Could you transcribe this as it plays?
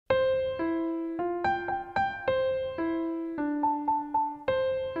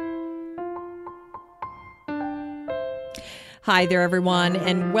Hi there, everyone,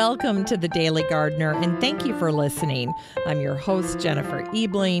 and welcome to The Daily Gardener, and thank you for listening. I'm your host, Jennifer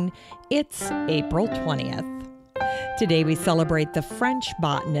Ebling. It's April 20th. Today we celebrate the French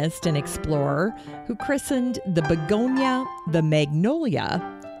botanist and explorer who christened the begonia, the magnolia,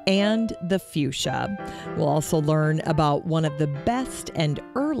 and the fuchsia. We'll also learn about one of the best and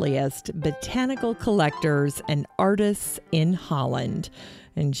earliest botanical collectors and artists in Holland,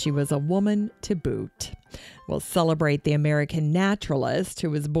 and she was a woman to boot. We'll celebrate the American naturalist who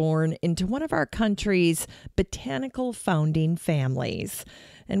was born into one of our country's botanical founding families.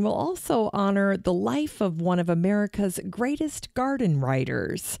 And we'll also honor the life of one of America's greatest garden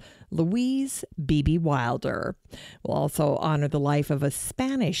writers, Louise B.B. Wilder. We'll also honor the life of a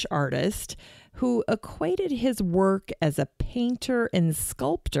Spanish artist who equated his work as a painter and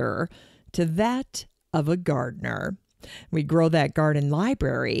sculptor to that of a gardener. We grow that garden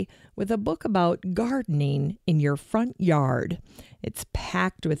library with a book about gardening in your front yard. It's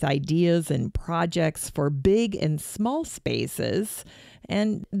packed with ideas and projects for big and small spaces.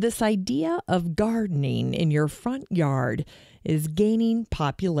 And this idea of gardening in your front yard is gaining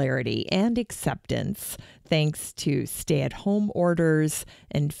popularity and acceptance thanks to stay-at-home orders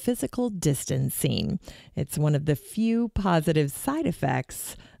and physical distancing. It's one of the few positive side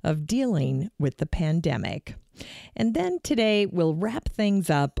effects of dealing with the pandemic. And then today we'll wrap things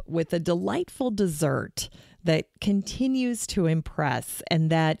up with a delightful dessert that continues to impress and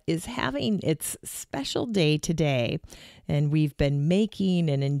that is having its special day today. And we've been making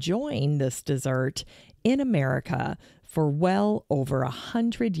and enjoying this dessert in America for well over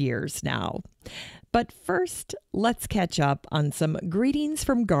 100 years now. But first, let's catch up on some greetings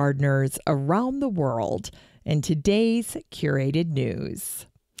from gardeners around the world and today's curated news.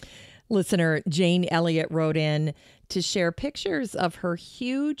 Listener Jane Elliott wrote in to share pictures of her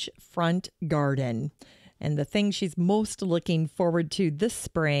huge front garden. And the thing she's most looking forward to this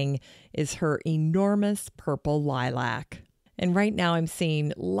spring is her enormous purple lilac. And right now I'm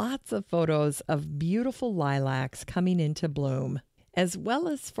seeing lots of photos of beautiful lilacs coming into bloom, as well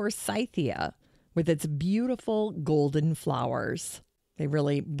as forsythia with its beautiful golden flowers. They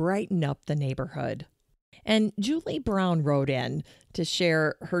really brighten up the neighborhood. And Julie Brown wrote in to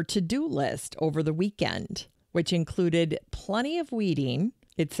share her to-do list over the weekend, which included plenty of weeding.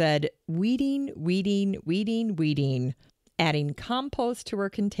 It said weeding, adding compost to her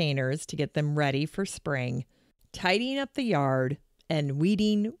containers to get them ready for spring, tidying up the yard, and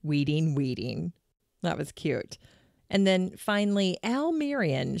weeding. That was cute. And then finally, Al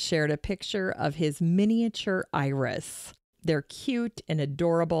Marion shared a picture of his miniature iris. They're cute and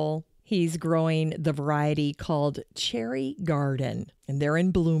adorable. He's growing the variety called Cherry Garden, and they're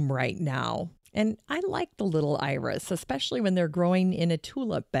in bloom right now. And I like the little iris, especially when they're growing in a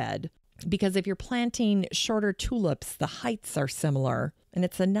tulip bed, because if you're planting shorter tulips, the heights are similar, and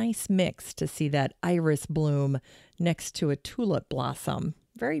it's a nice mix to see that iris bloom next to a tulip blossom.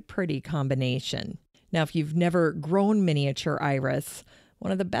 Very pretty combination. Now, if you've never grown miniature iris,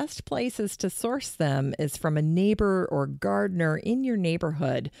 one of the best places to source them is from a neighbor or gardener in your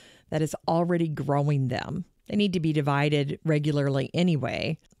neighborhood that is already growing them. They need to be divided regularly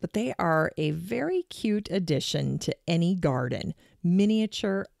anyway, but they are a very cute addition to any garden.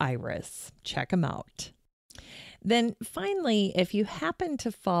 Miniature iris. Check them out. Then finally, if you happen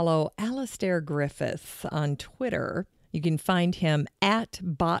to follow Alastair Griffiths on Twitter, you can find him at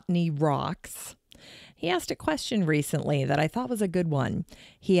Botany Rocks. He asked a question recently that I thought was a good one.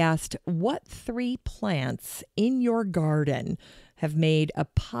 He asked, what 3 plants in your garden have made a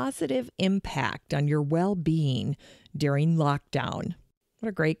positive impact on your well-being during lockdown? What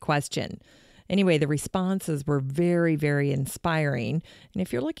a great question. Anyway, the responses were very, very inspiring. And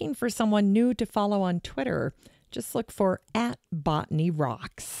if you're looking for someone new to follow on Twitter, just look for at Botany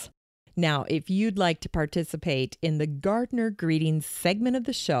Rocks. Now, if you'd like to participate in the Gardener Greetings segment of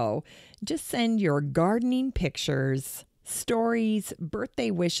the show, just send your gardening pictures, stories,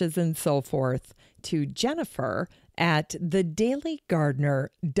 birthday wishes, and so forth to Jennifer at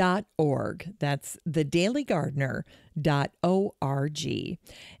thedailygardener.org. That's thedailygardener.org.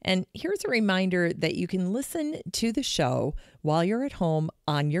 And here's a reminder that you can listen to the show while you're at home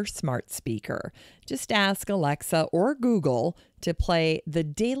on your smart speaker. Just ask Alexa or Google to play the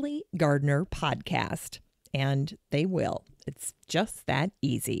Daily Gardener podcast, and they will. It's just that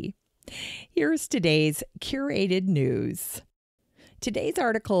easy. Here's today's curated news. Today's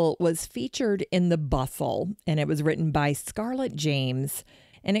article was featured in The Bustle, and it was written by Scarlett James,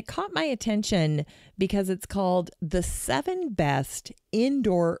 and it caught my attention because it's called The 7 Best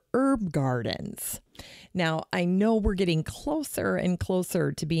Indoor Herb Gardens. Now, I know we're getting closer and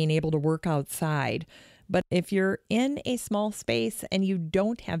closer to being able to work outside, But if you're in a small space and you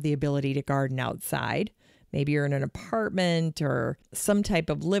don't have the ability to garden outside, maybe you're in an apartment or some type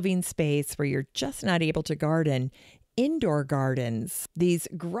of living space where you're just not able to garden, indoor gardens, these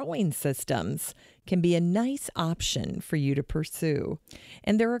growing systems, can be a nice option for you to pursue.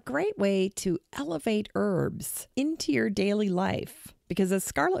 And they're a great way to elevate herbs into your daily life. Because as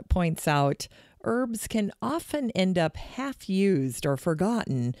Scarlett points out, herbs can often end up half used or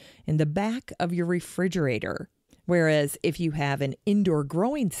forgotten in the back of your refrigerator. Whereas if you have an indoor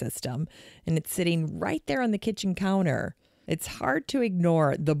growing system and it's sitting right there on the kitchen counter, it's hard to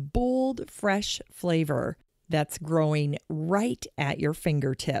ignore the bold, fresh flavor that's growing right at your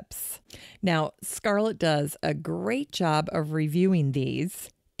fingertips. Now, Scarlett does a great job of reviewing these,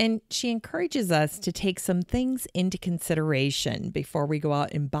 and she encourages us to take some things into consideration before we go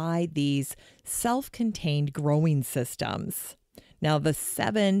out and buy these self-contained growing systems. Now, the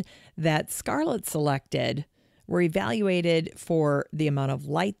 7 that Scarlett selected were evaluated for the amount of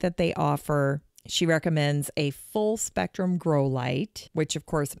light that they offer. She recommends a full spectrum grow light, which of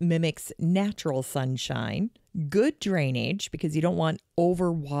course mimics natural sunshine, good drainage because you don't want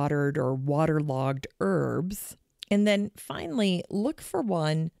overwatered or waterlogged herbs. And then finally, look for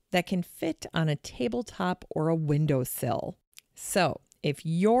one that can fit on a tabletop or a windowsill. So if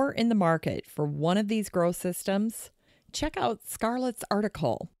you're in the market for one of these grow systems, check out Scarlett's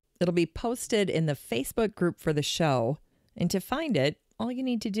article. It'll be posted in the Facebook group for the show. And to find it, all you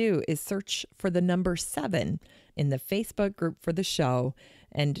need to do is search for the number 7 in the Facebook group for the show,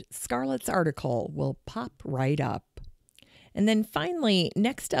 and Scarlett's article will pop right up. And then finally,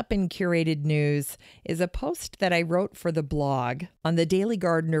 next up in curated news is a post that I wrote for the blog on the Daily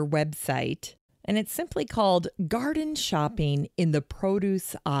Gardener website, and it's simply called Garden Shopping in the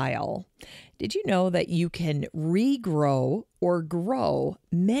Produce Aisle. Did you know that you can regrow or grow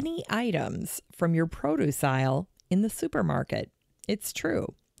many items from your produce aisle in the supermarket? It's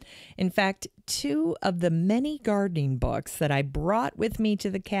true. In fact, 2 of the many gardening books that I brought with me to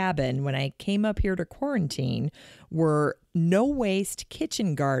the cabin when I came up here to quarantine were No Waste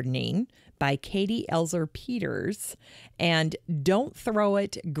Kitchen Gardening by Katie Elzer Peters and Don't Throw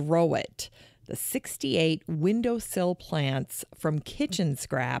It, Grow It, the 68 Windowsill Plants from Kitchen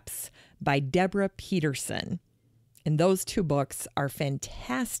Scraps by Deborah Peterson. And those 2 books are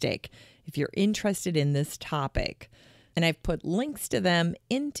fantastic if you're interested in this topic. And I've put links to them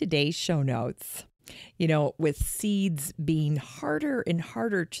in today's show notes. You know, with seeds being harder and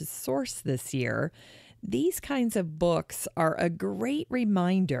harder to source this year, these kinds of books are a great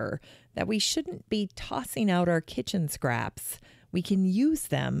reminder that we shouldn't be tossing out our kitchen scraps. We can use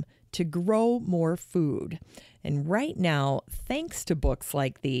them to grow more food. And right now, thanks to books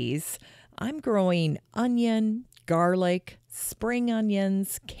like these, I'm growing onion, garlic, spring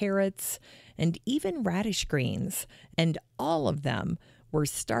onions, carrots, and even radish greens, and all of them were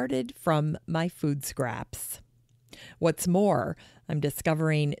started from my food scraps. What's more, I'm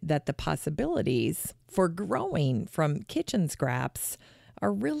discovering that the possibilities for growing from kitchen scraps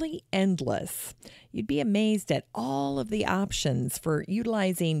are really endless. You'd be amazed at all of the options for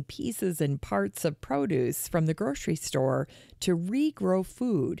utilizing pieces and parts of produce from the grocery store to regrow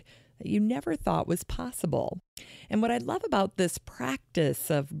food that you never thought was possible. And what I love about this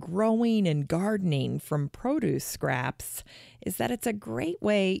practice of growing and gardening from produce scraps is that it's a great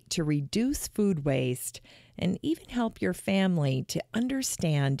way to reduce food waste and even help your family to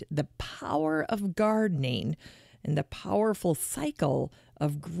understand the power of gardening and the powerful cycle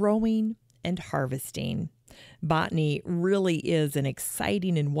of growing and harvesting. Botany really is an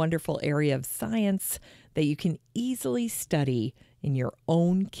exciting and wonderful area of science that you can easily study in your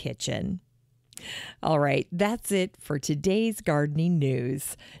own kitchen. All right, that's it for today's gardening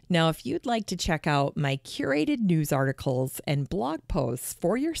news. Now, if you'd like to check out my curated news articles and blog posts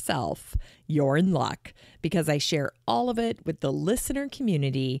for yourself, you're in luck because I share all of it with the listener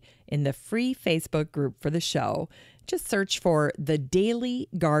community in the free Facebook group for the show. Just search for the Daily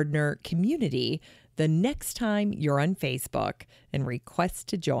Gardener Community the next time you're on Facebook and request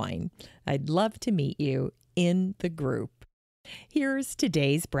to join. I'd love to meet you in the group. Here's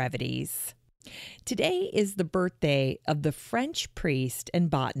today's brevities. Today is the birthday of the French priest and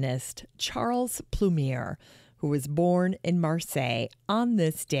botanist Charles Plumier, who was born in Marseille on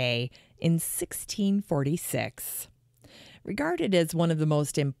this day in 1646. Regarded as one of the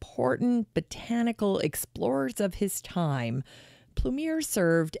most important botanical explorers of his time, Plumier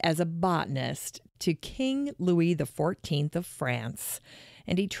served as a botanist to King Louis XIV of France,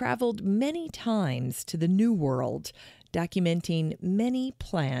 and he traveled many times to the New World, documenting many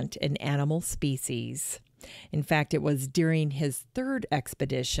plant and animal species. In fact, it was during his third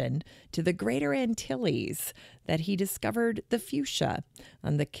expedition to the Greater Antilles that he discovered the fuchsia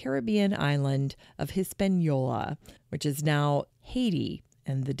on the Caribbean island of Hispaniola, which is now Haiti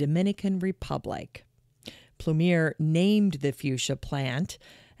and the Dominican Republic. Plumier named the fuchsia plant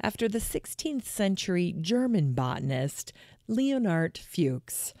after the 16th century German botanist Leonhard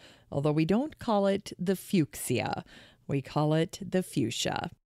Fuchs, although we don't call it the fuchsia, we call it the fuchsia.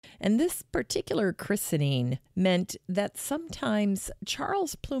 And this particular christening meant that sometimes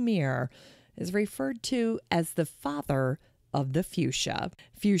Charles Plumier is referred to as the father of the fuchsia.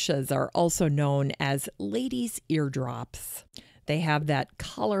 Fuchsias are also known as ladies' eardrops. They have that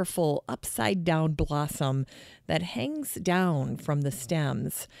colorful upside-down blossom that hangs down from the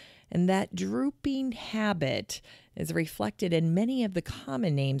stems, and that drooping habit is reflected in many of the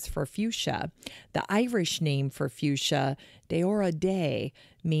common names for fuchsia. The Irish name for fuchsia, Deora Dei,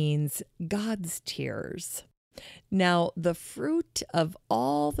 means God's tears. Now, the fruit of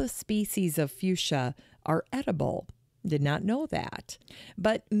all the species of fuchsia are edible. Did not know that.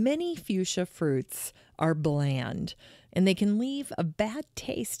 But many fuchsia fruits are bland, and they can leave a bad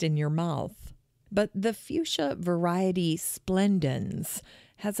taste in your mouth. But the fuchsia variety splendens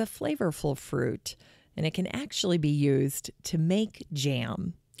has a flavorful fruit, and it can actually be used to make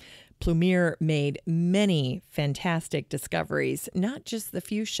jam. Plumier made many fantastic discoveries, not just the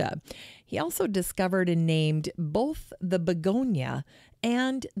fuchsia. He also discovered and named both the begonia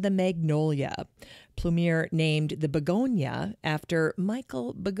and the magnolia. Plumier named the begonia after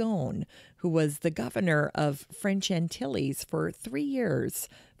Michael Begon, who was the governor of French Antilles for 3 years,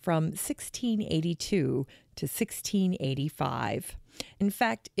 from 1682 to 1685. In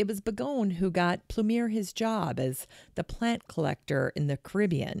fact, it was Begon who got Plumier his job as the plant collector in the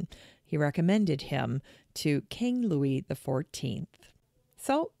Caribbean. He recommended him to King Louis XIV.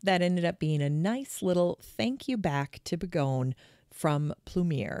 So that ended up being a nice little thank you back to Begon from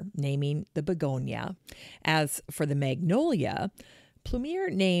Plumier, naming the begonia. As for the magnolia,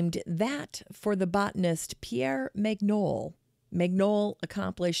 Plumier named that for the botanist Pierre Magnol. Magnol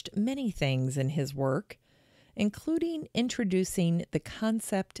accomplished many things in his work, including introducing the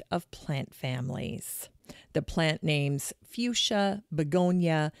concept of plant families. The plant names fuchsia,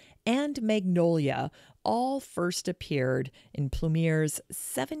 begonia, and magnolia all first appeared in Plumier's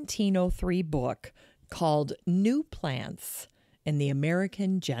 1703 book called New Plants in the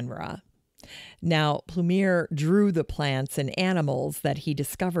American Genera. Now, Plumier drew the plants and animals that he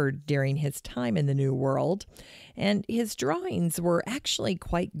discovered during his time in the New World, and his drawings were actually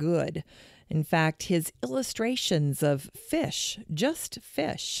quite good. In fact, his illustrations of fish, just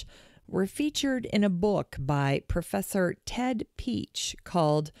fish, were featured in a book by Professor Ted Peach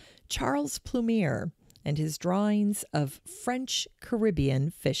called Charles Plumier and his drawings of French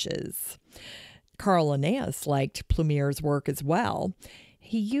Caribbean fishes. Carl Linnaeus liked Plumier's work as well.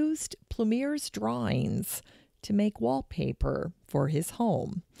 He used Plumier's drawings to make wallpaper for his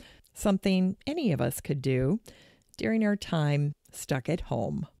home, something any of us could do during our time stuck at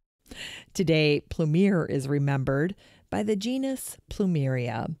home. Today, Plumier is remembered by the genus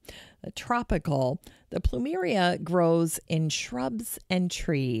Plumeria. Tropical, the Plumeria grows in shrubs and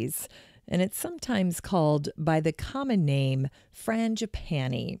trees, and it's sometimes called by the common name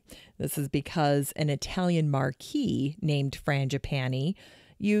Frangipani. This is because an Italian marquis named Frangipani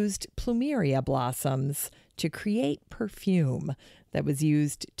used Plumeria blossoms to create perfume that was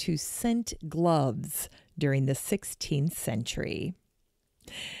used to scent gloves during the 16th century.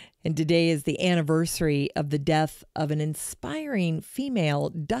 And today is the anniversary of the death of an inspiring female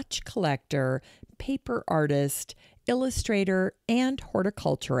Dutch collector, paper artist, illustrator, and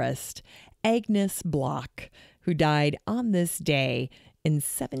horticulturist, Agnes Block, who died on this day in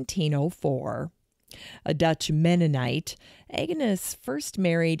 1704. A Dutch Mennonite, Agnes first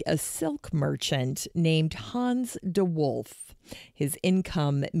married a silk merchant named Hans de Wolf. His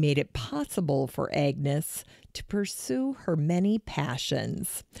income made it possible for Agnes to pursue her many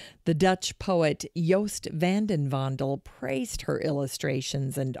passions. The Dutch poet Joost van den Vondel praised her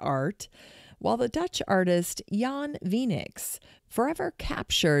illustrations and art, while the Dutch artist Jan Wienix forever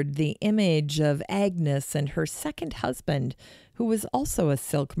captured the image of Agnes and her second husband, who was also a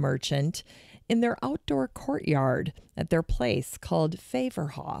silk merchant, in their outdoor courtyard at their place called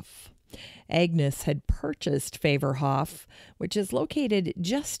Faverhof. Agnes had purchased Faverhof, which is located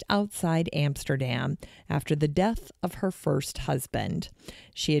just outside Amsterdam, after the death of her first husband.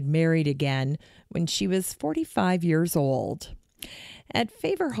 She had married again when she was 45 years old. At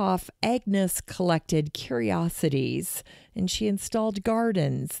Faverhof, Agnes collected curiosities, and she installed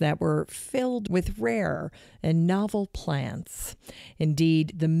gardens that were filled with rare and novel plants.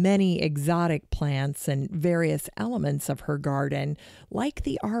 Indeed, the many exotic plants and various elements of her garden, like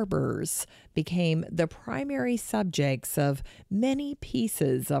the arbors, became the primary subjects of many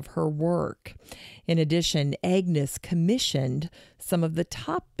pieces of her work. In addition, Agnes commissioned some of the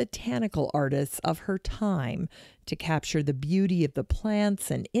top botanical artists of her time to capture the beauty of the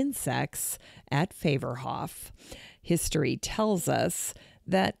plants and insects at Faverhof. History tells us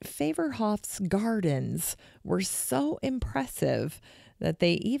that Faverhof's gardens were so impressive that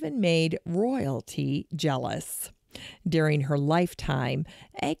they even made royalty jealous. During her lifetime,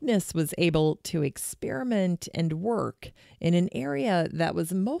 Agnes was able to experiment and work in an area that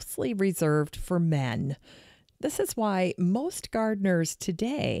was mostly reserved for men. This is why most gardeners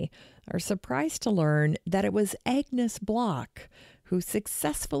today are surprised to learn that it was Agnes Bloch who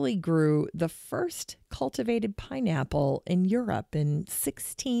successfully grew the first cultivated pineapple in Europe in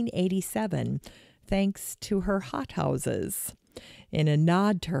 1687, thanks to her hothouses. In a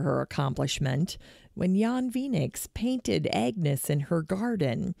nod to her accomplishment, when Jan Phoenix painted Agnes in her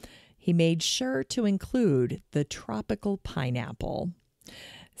garden, he made sure to include the tropical pineapple.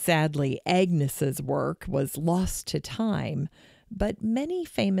 Sadly, Agnes's work was lost to time, but many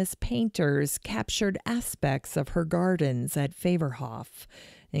famous painters captured aspects of her gardens at Faverhof,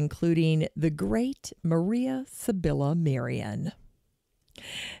 including the great Maria Sibylla Merian.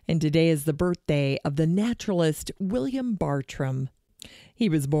 And today is the birthday of the naturalist William Bartram. He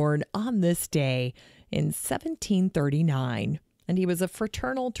was born on this day in 1739, and he was a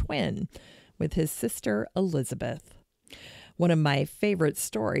fraternal twin with his sister Elizabeth. One of my favorite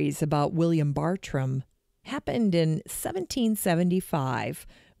stories about William Bartram happened in 1775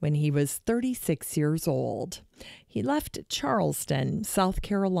 when he was 36 years old. He left Charleston, South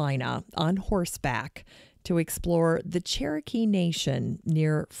Carolina, on horseback to explore the Cherokee Nation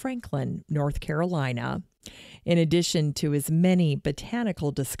near Franklin, North Carolina. In addition to his many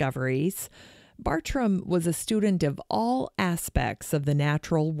botanical discoveries, Bartram was a student of all aspects of the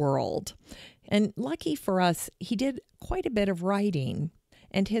natural world. And lucky for us, he did quite a bit of writing,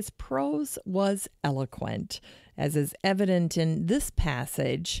 and his prose was eloquent, as is evident in this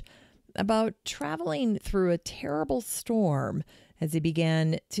passage about traveling through a terrible storm as he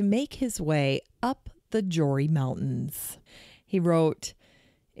began to make his way up the Jory Mountains. He wrote,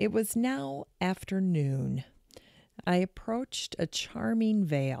 "It was now afternoon. I approached a charming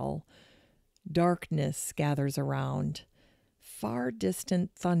vale. Darkness gathers around. Far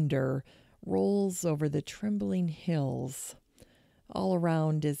distant thunder rolls over the trembling hills. All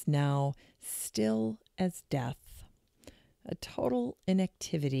around is now still as death. A total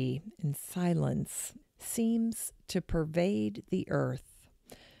inactivity and silence seems to pervade the earth.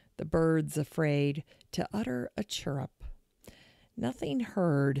 The birds afraid to utter a chirrup. Nothing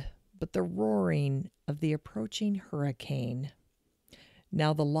heard but the roaring of the approaching hurricane.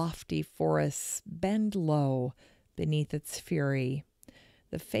 Now the lofty forests bend low beneath its fury.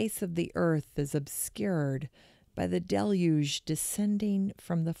 The face of the earth is obscured by the deluge descending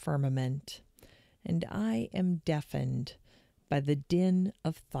from the firmament, and I am deafened by the din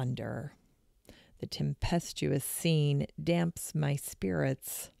of thunder. The tempestuous scene damps my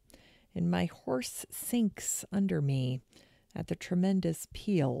spirits, and my horse sinks under me at the tremendous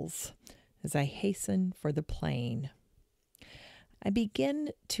peals as I hasten for the plain. I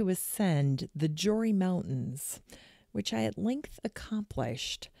begin to ascend the Jory Mountains, which I at length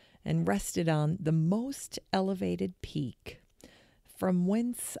accomplished and rested on the most elevated peak, from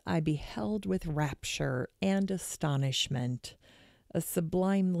whence I beheld with rapture and astonishment a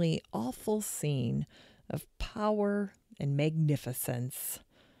sublimely awful scene of power and magnificence,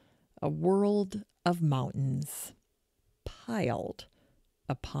 a world of mountains piled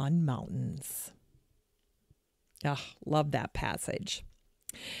upon mountains." Love that passage.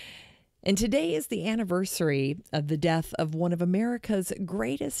 And today is the anniversary of the death of one of America's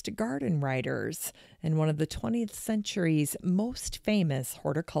greatest garden writers and one of the 20th century's most famous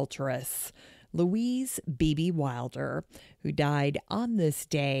horticulturists, Louise Beebe Wilder, who died on this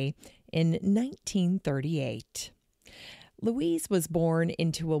day in 1938. Louise was born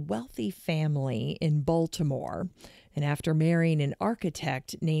into a wealthy family in Baltimore, and after marrying an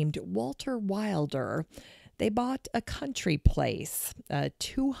architect named Walter Wilder, they bought a country place, a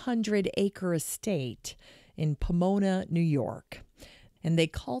 200-acre estate in Pomona, New York, and they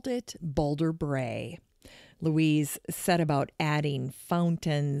called it Boulder Bray. Louise set about adding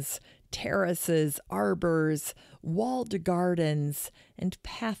fountains, terraces, arbors, walled gardens, and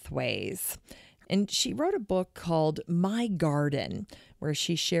pathways. And she wrote a book called My Garden, where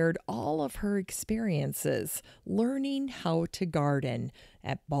she shared all of her experiences learning how to garden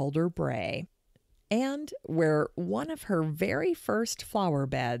at Balder Brae, and where one of her very first flower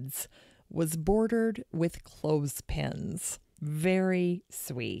beds was bordered with clothespins. Very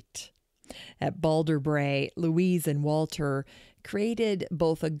sweet. At Balder Brae, Louise and Walter created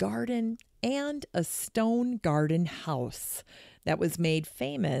both a garden and a stone garden house that was made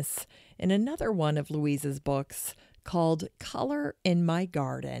famous in another one of Louise's books called Color in My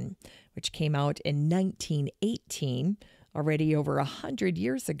Garden, which came out in 1918, already over 100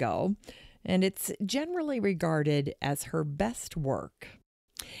 years ago, and it's generally regarded as her best work.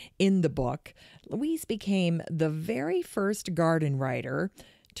 In the book, Louise became the very first garden writer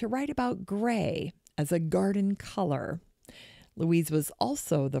to write about gray as a garden color. Louise was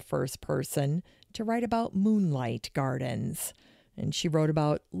also the first person to write about moonlight gardens, and she wrote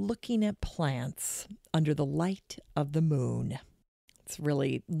about looking at plants under the light of the moon. It's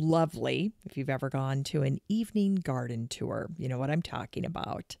really lovely if you've ever gone to an evening garden tour. You know what I'm talking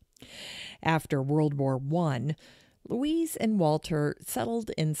about. After World War I, Louise and Walter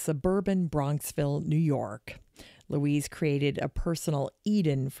settled in suburban Bronxville, New York. Louise created a personal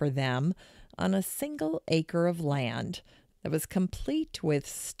Eden for them on a single acre of land that was complete with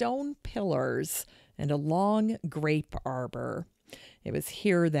stone pillars and a long grape arbor. It was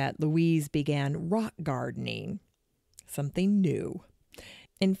here that Louise began rock gardening, something new.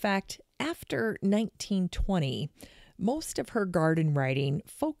 In fact, after 1920, most of her garden writing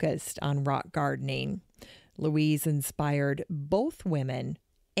focused on rock gardening. Louise inspired both women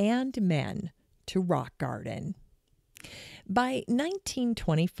and men to rock garden. By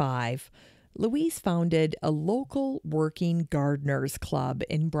 1925, Louise founded a local working gardeners club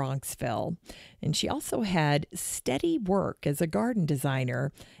in Bronxville, and she also had steady work as a garden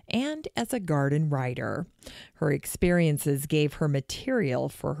designer and as a garden writer. Her experiences gave her material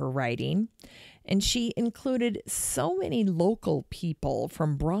for her writing, and she included so many local people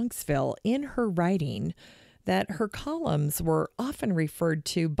from Bronxville in her writing that her columns were often referred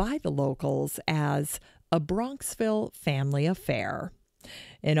to by the locals as a Bronxville family affair.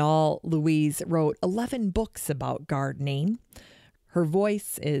 In all, Louise wrote 11 books about gardening. Her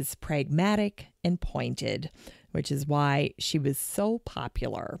voice is pragmatic and pointed, which is why she was so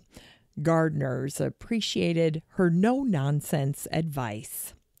popular. Gardeners appreciated her no-nonsense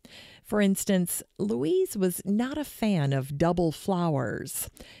advice. For instance, Louise was not a fan of double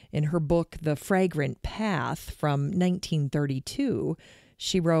flowers. In her book, The Fragrant Path from 1932,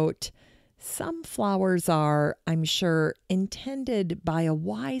 she wrote, "Some flowers are, I'm sure, intended by a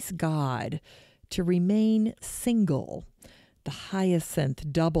wise God to remain single. The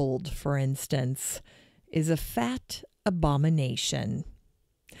hyacinth doubled, for instance, is a fat abomination."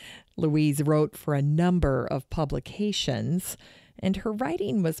 Louise wrote for a number of publications, and her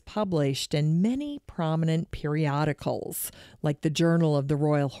writing was published in many prominent periodicals, like the Journal of the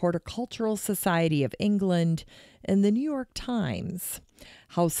Royal Horticultural Society of England and the New York Times.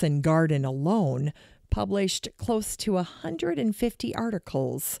 House and Garden alone published close to 150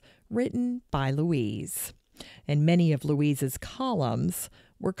 articles written by Louise, and many of Louise's columns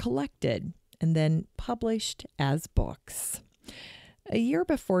were collected and then published as books. A year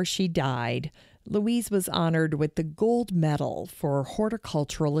before she died, Louise was honored with the Gold Medal for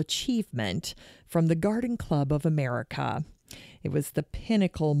Horticultural Achievement from the Garden Club of America. It was the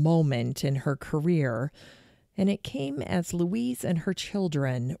pinnacle moment in her career, and it came as Louise and her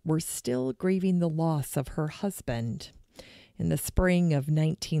children were still grieving the loss of her husband. In the spring of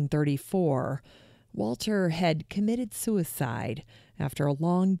 1934, Walter had committed suicide after a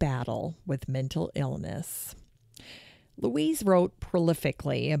long battle with mental illness. Louise wrote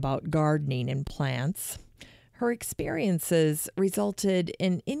prolifically about gardening and plants. Her experiences resulted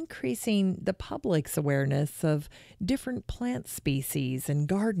in increasing the public's awareness of different plant species and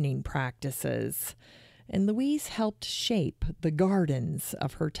gardening practices, and Louise helped shape the gardens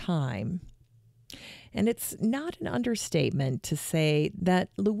of her time. And it's not an understatement to say that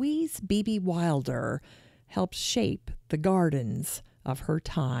Louise Beebe Wilder helped shape the gardens of her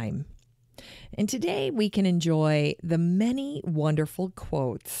time. And today we can enjoy the many wonderful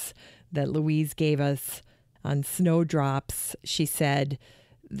quotes that Louise gave us. On Snowdrops, she said,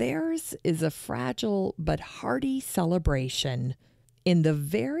 "Theirs is a fragile but hearty celebration in the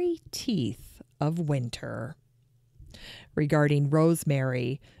very teeth of winter." Regarding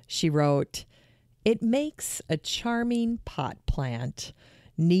rosemary, she wrote, "It makes a charming pot plant,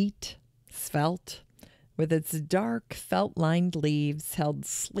 neat, svelte, with its dark felt-lined leaves held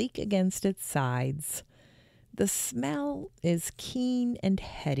sleek against its sides. The smell is keen and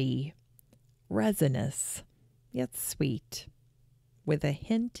heady. resinous, yet sweet, with a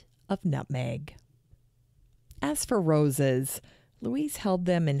hint of nutmeg. As for roses, Louise held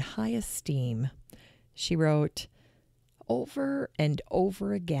them in high esteem. She wrote, "Over and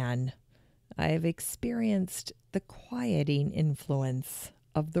over again, I have experienced the quieting influence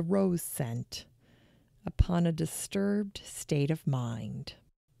of the rose scent upon a disturbed state of mind."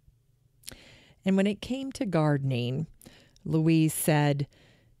 And when it came to gardening, Louise said,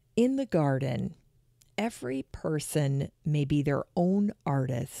 "In the garden, every person may be their own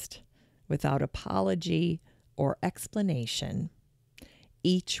artist without apology or explanation.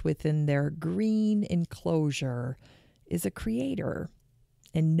 Each within their green enclosure is a creator,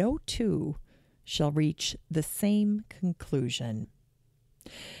 and no two shall reach the same conclusion."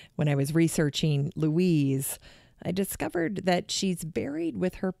 When I was researching Louise, I discovered that she's buried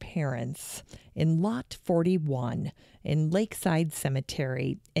with her parents in Lot 41 in Lakeside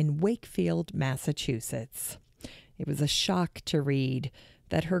Cemetery in Wakefield, Massachusetts. It was a shock to read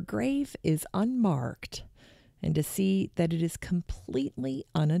that her grave is unmarked and to see that it is completely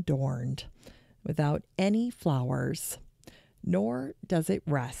unadorned, without any flowers, nor does it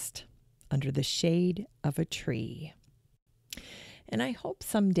rest under the shade of a tree. And I hope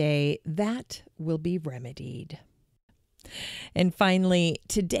someday that will be remedied. And finally,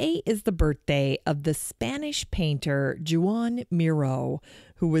 today is the birthday of the Spanish painter Joan Miró,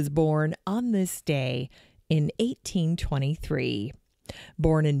 who was born on this day in 1823.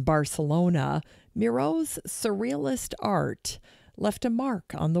 Born in Barcelona, Miró's surrealist art left a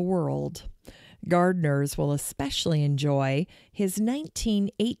mark on the world. Gardeners will especially enjoy his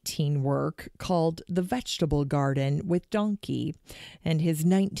 1918 work called The Vegetable Garden with Donkey and his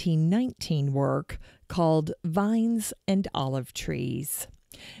 1919 work called Vines and Olive Trees.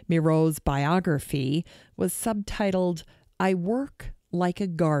 Miró's biography was subtitled "I Work Like a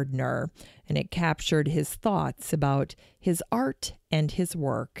Gardener," and it captured his thoughts about his art and his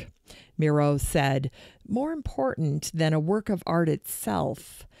work. Miró said, "More important than a work of art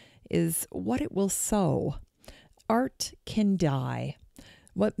itself is what it will sow. Art can die.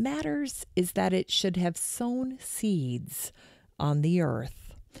 What matters is that it should have sown seeds on the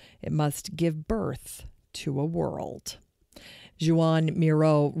earth. It must give birth to a world." Joan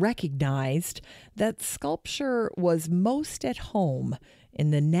Miró recognized that sculpture was most at home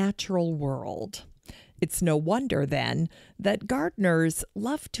in the natural world. It's no wonder, then, that gardeners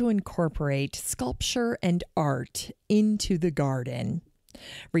love to incorporate sculpture and art into the garden.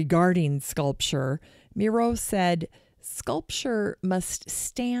 Regarding sculpture, Miró said, "Sculpture must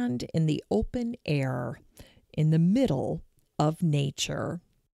stand in the open air, in the middle of nature."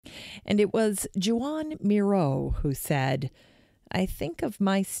 And it was Joan Miró who said, "I think of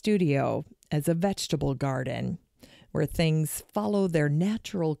my studio as a vegetable garden, where things follow their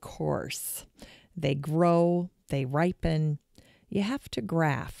natural course. They grow, they ripen. You have to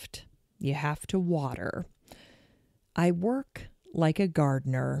graft, you have to water. I work like a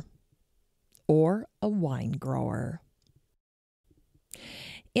gardener or a wine grower."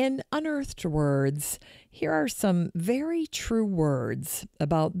 In Unearthed Words, here are some very true words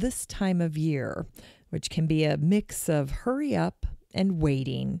about this time of year, which can be a mix of hurry up and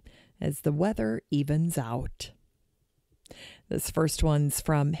waiting as the weather evens out. This first one's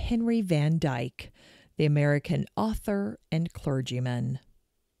from Henry Van Dyke, the American author and clergyman.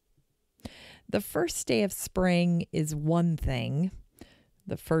 "The first day of spring is one thing.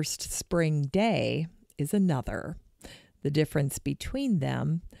 The first spring day is another. The difference between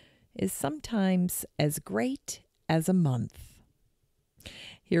them is sometimes as great as a month."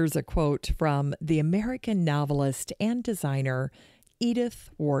 Here's a quote from the American novelist and designer Edith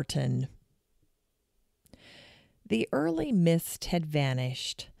Wharton. "The early mist had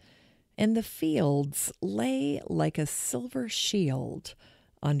vanished, and the fields lay like a silver shield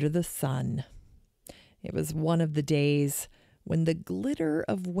under the sun. It was one of the days when the glitter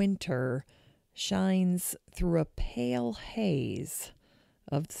of winter shines through a pale haze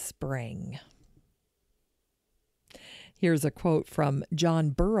of spring." Here's a quote from John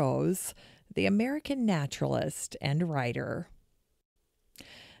Burroughs, the American naturalist and writer.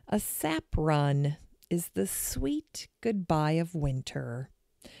 "A sap run is the sweet goodbye of winter.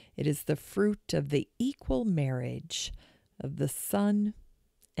 It is the fruit of the equal marriage of the sun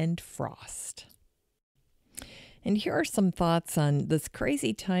and frost." And here are some thoughts on this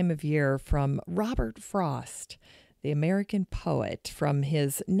crazy time of year from Robert Frost, the American poet, from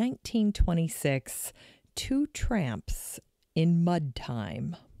his 1926 Two Tramps in Mud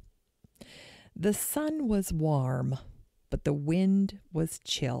Time. "The sun was warm, but the wind was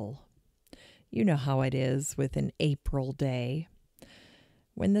chill. You know how it is with an April day.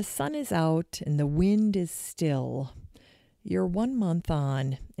 When the sun is out and the wind is still, you're 1 month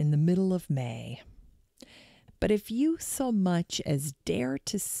on in the middle of May. But if you so much as dare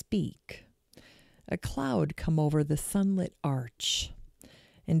to speak, a cloud come over the sunlit arch,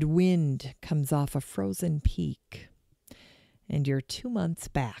 and wind comes off a frozen peak, and you're 2 months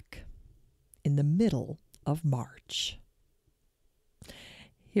back in the middle of March.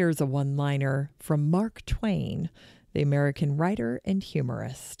 Here's a one-liner from Mark Twain, the American writer and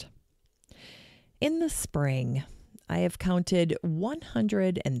humorist. In the spring, I have counted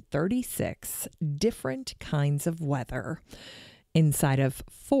 136 different kinds of weather inside of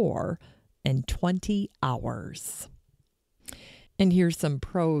 4 and 20 hours. And here's some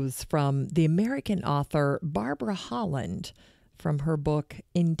prose from the American author Barbara Holland from her book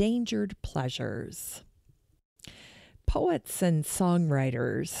Endangered Pleasures. Poets and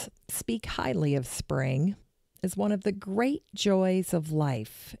songwriters speak highly of spring as one of the great joys of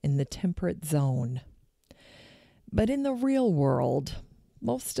life in the temperate zone. But in the real world,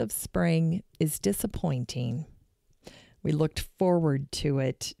 most of spring is disappointing. We looked forward to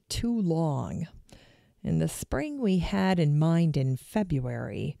it too long, and the spring we had in mind in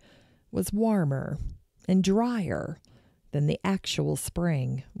February was warmer and drier than the actual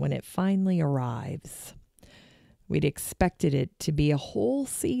spring when it finally arrives. We'd expected it to be a whole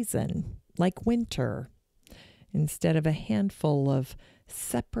season, like winter, instead of a handful of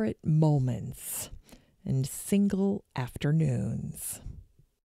separate moments and single afternoons.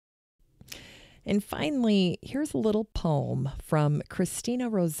 And finally, here's a little poem from Christina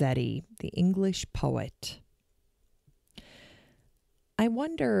Rossetti, the English poet. I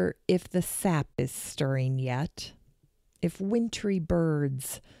wonder if the sap is stirring yet, if wintry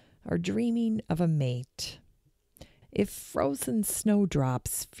birds are dreaming of a mate, if frozen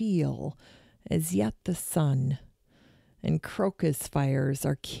snowdrops feel as yet the sun, and crocus fires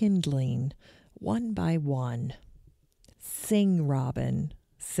are kindling one by one. Sing, robin,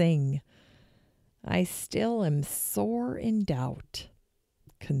 sing. I still am sore in doubt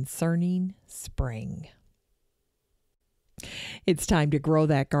concerning spring. It's time to grow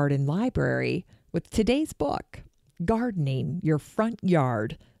that garden library with today's book, Gardening Your Front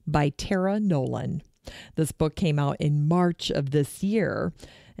Yard by Tara Nolan. This book came out in March of this year,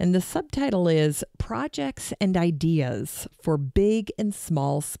 and the subtitle is Projects and Ideas for Big and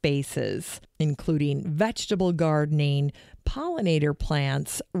Small Spaces, including vegetable gardening, pollinator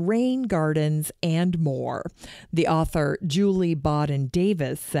plants, rain gardens, and more. The author, Julie Bawden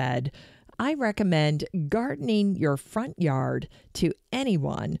Davis, said, I recommend Gardening Your Front Yard to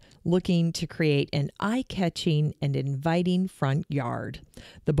anyone looking to create an eye-catching and inviting front yard.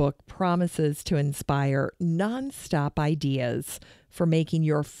 The book promises to inspire nonstop ideas for making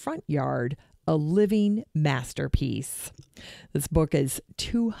your front yard a living masterpiece. This book is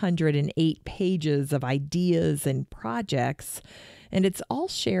 208 pages of ideas and projects, and it's all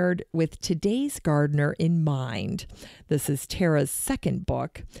shared with today's gardener in mind. This is Tara's second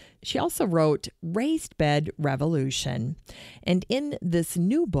book. She also wrote Raised Bed Revolution. And in this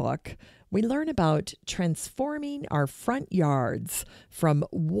new book, we learn about transforming our front yards from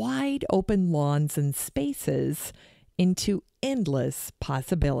wide open lawns and spaces into endless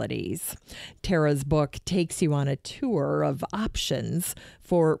possibilities. Tara's book takes you on a tour of options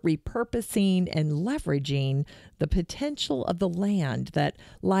for repurposing and leveraging the potential of the land that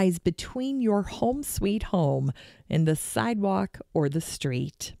lies between your home sweet home and the sidewalk or the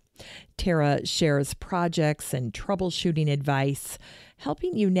street. Tara shares projects and troubleshooting advice,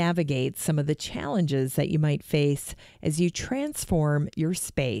 helping you navigate some of the challenges that you might face as you transform your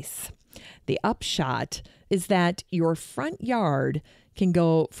space. The upshot is that your front yard can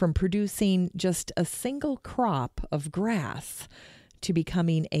go from producing just a single crop of grass to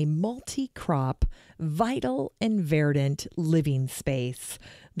becoming a multi-crop, vital and verdant living space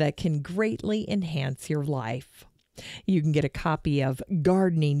that can greatly enhance your life. You can get a copy of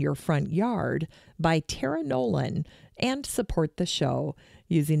Gardening Your Front Yard by Tara Nolan and support the show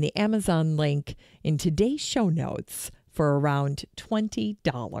using the Amazon link in today's show notes for around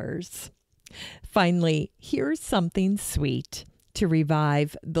 $20. Finally, here's something sweet to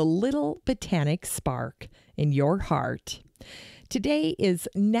revive the little botanic spark in your heart. Today is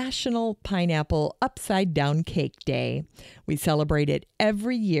National Pineapple Upside Down Cake Day. We celebrate it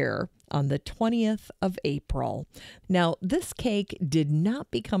every year on the 20th of April. Now, this cake did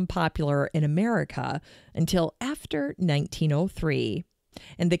not become popular in America until after 1903.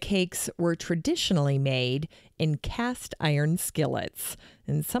 And the cakes were traditionally made in cast iron skillets,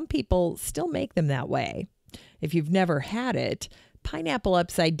 and some people still make them that way. If you've never had it, pineapple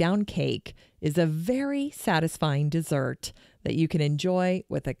upside down cake is a very satisfying dessert that you can enjoy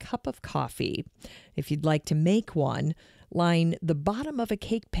with a cup of coffee. If you'd like to make one, line the bottom of a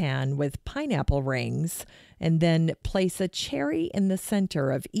cake pan with pineapple rings and then place a cherry in the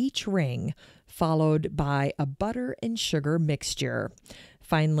center of each ring, followed by a butter and sugar mixture.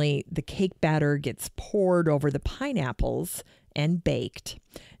 Finally, the cake batter gets poured over the pineapples and baked.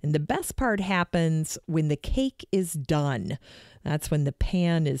 And the best part happens when the cake is done. That's when the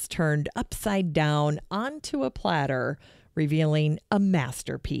pan is turned upside down onto a platter, revealing a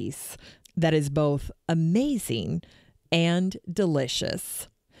masterpiece that is both amazing and delicious.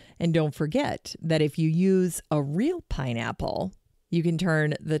 And don't forget that if you use a real pineapple, you can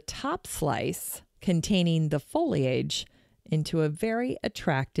turn the top slice containing the foliage into a very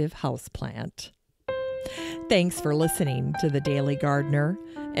attractive houseplant. Thanks for listening to The Daily Gardener.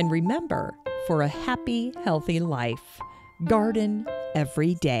 And remember, for a happy, healthy life, garden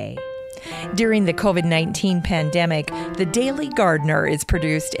every day. During the COVID-19 pandemic, The Daily Gardener is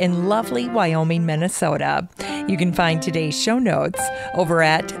produced in lovely Wyoming, Minnesota. You can find today's show notes over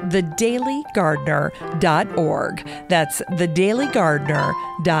at thedailygardener.org. That's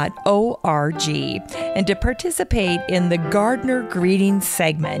thedailygardener.org. And to participate in the Gardener Greetings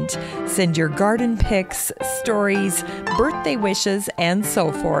segment, send your garden pics, stories, birthday wishes, and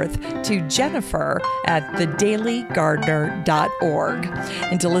so forth to Jennifer at thedailygardener.org.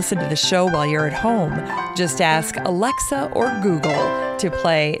 And to listen to the show while you're at home, just ask Alexa or Google to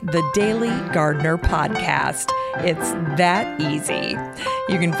play the Daily Gardener podcast. It's that easy.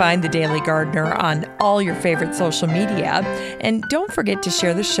 You can find the Daily Gardener on all your favorite social media, and don't forget to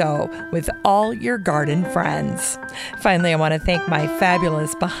share the show with all your garden friends. Finally, I want to thank my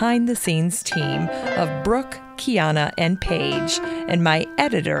fabulous behind-the-scenes team of Brooke, Kiana, and Paige, and my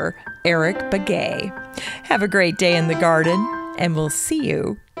editor, Eric Begay. Have a great day in the garden, and we'll see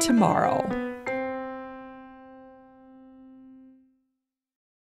you tomorrow.